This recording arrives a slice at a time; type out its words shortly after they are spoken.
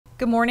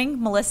Good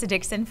morning, Melissa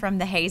Dixon from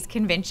the Hayes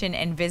Convention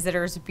and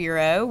Visitors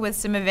Bureau with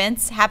some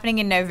events happening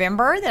in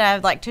November that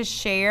I'd like to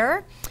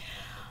share.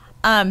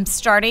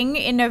 Starting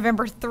in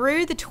November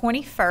through the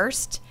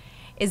 21st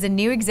is a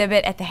new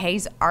exhibit at the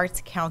Hayes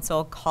Arts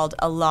Council called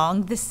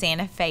Along the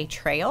Santa Fe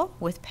Trail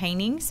with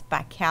paintings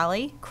by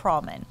Callie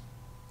Crawman.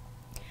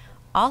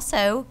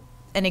 Also,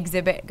 an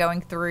exhibit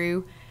going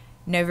through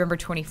November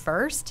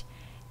 21st,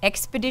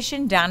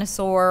 Expedition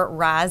Dinosaur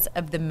Rise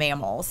of the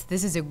Mammals.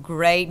 This is a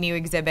great new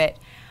exhibit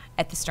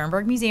at the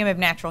Sternberg Museum of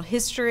Natural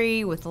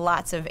History with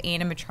lots of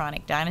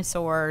animatronic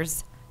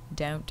dinosaurs.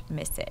 Don't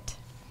miss it.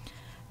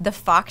 The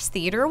Fox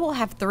Theater will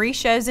have 3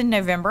 shows in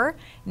November.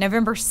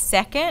 November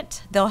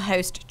 2nd, they'll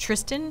host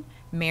Tristan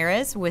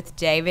Meres with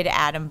David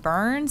Adam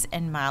Burns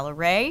and Mila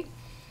Ray.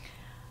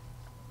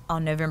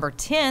 On November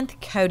 10th,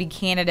 Cody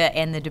Canada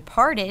and The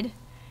Departed.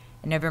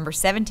 And November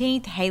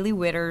 17th, Haley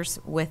Witters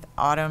with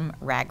Autumn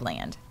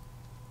Ragland.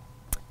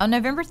 On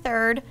November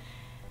 3rd,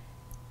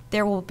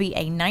 there will be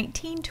a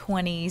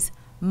 1920s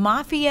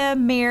mafia,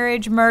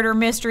 marriage, murder,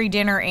 mystery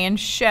dinner and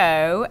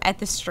show at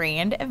the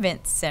Strand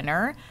Event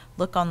Center.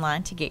 Look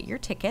online to get your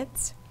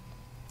tickets.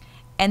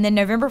 And then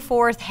November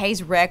 4th,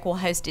 Hayes Rec will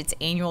host its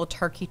annual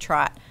Turkey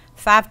Trot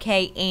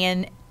 5K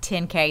and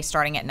 10K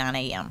starting at 9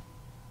 a.m.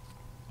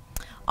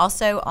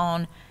 Also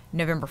on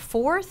November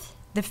 4th,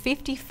 the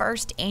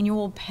 51st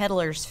Annual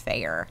Peddlers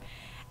Fair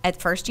at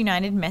First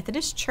United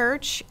Methodist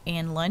Church,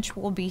 and lunch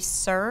will be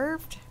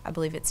served. I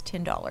believe it's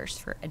 $10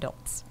 for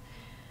adults.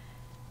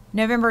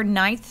 November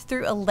 9th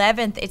through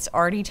 11th, it's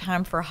already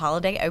time for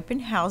holiday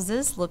open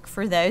houses. Look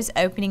for those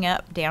opening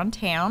up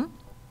downtown.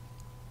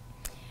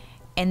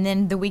 And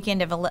then the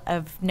weekend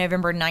of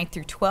November 9th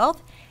through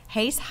 12th,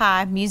 Hayes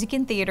High Music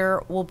and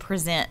Theater will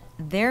present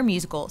their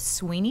musical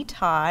Sweeney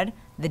Todd,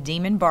 the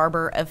Demon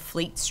Barber of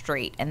Fleet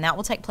Street, and that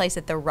will take place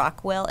at the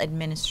Rockwell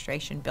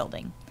Administration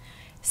Building.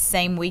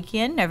 Same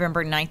weekend,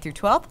 November 9th through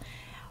 12th,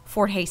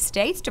 Fort Hays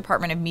State's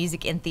Department of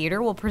Music and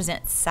Theater will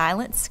present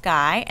Silent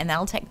Sky, and that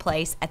will take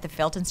place at the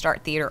Felton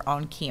Start Theater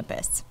on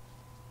campus.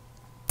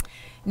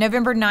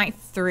 November 9th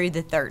through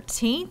the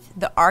 13th,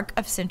 the Arc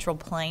of Central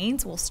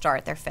Plains will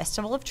start their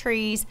Festival of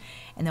Trees,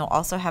 and they'll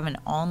also have an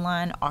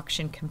online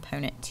auction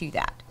component to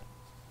that.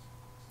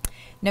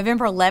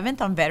 November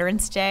 11th on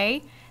Veterans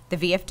Day, the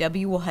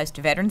VFW will host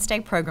a Veterans Day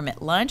program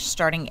at lunch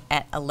starting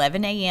at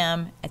 11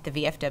 a.m. at the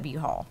VFW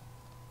Hall.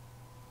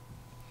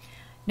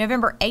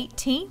 November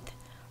 18th,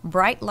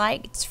 Bright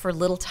Lights for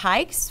Little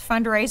Tykes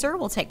fundraiser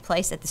will take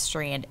place at the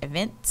Strand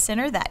Event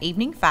Center that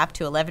evening, 5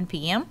 to 11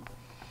 p.m.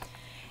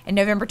 And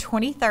November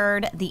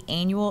 23rd, the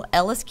annual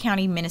Ellis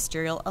County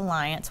Ministerial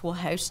Alliance will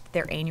host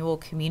their annual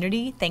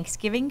Community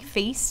Thanksgiving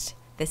Feast.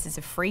 This is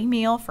a free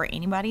meal for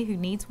anybody who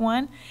needs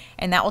one,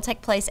 and that will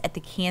take place at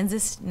the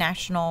Kansas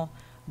National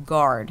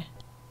Guard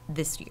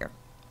this year.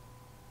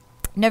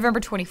 November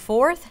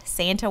 24th,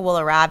 Santa will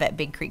arrive at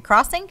Big Creek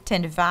Crossing,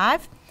 10 to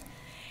 5.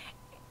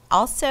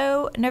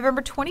 Also,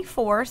 November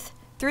 24th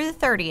through the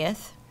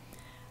 30th,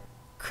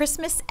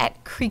 Christmas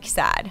at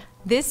Creekside.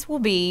 This will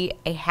be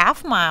a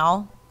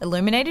half-mile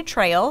illuminated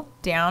trail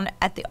down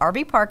at the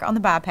RV park on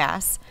the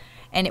bypass,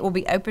 and it will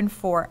be open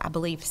for, I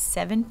believe,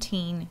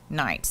 17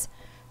 nights.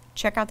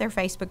 Check out their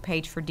Facebook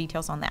page for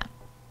details on that.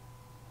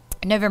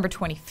 November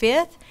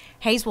 25th,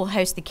 Hayes will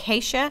host the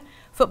Acacia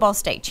Football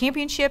State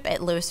Championship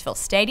at Louisville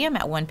Stadium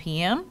at 1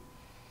 p.m.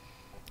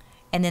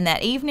 And then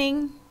that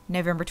evening,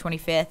 November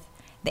 25th,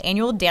 the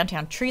annual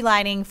downtown tree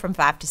lighting from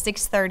 5 to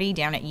 6:30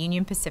 down at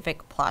Union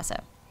Pacific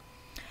Plaza.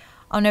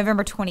 On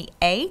November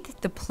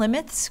 28th, the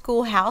Plymouth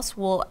Schoolhouse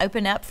will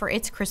open up for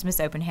its Christmas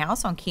open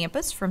house on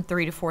campus from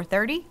 3 to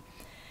 4:30.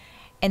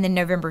 And then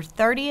November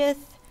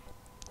 30th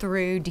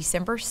through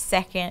December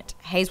 2nd,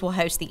 Hayes will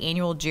host the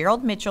annual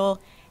Gerald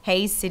Mitchell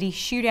Hayes City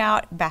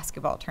Shootout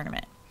basketball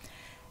tournament.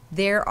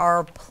 There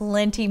are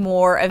plenty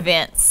more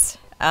events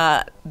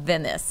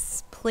than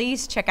this.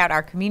 Please check out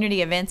our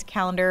community events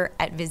calendar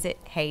at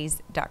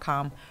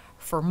visithayes.com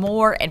for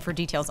more and for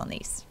details on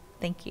these.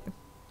 Thank you.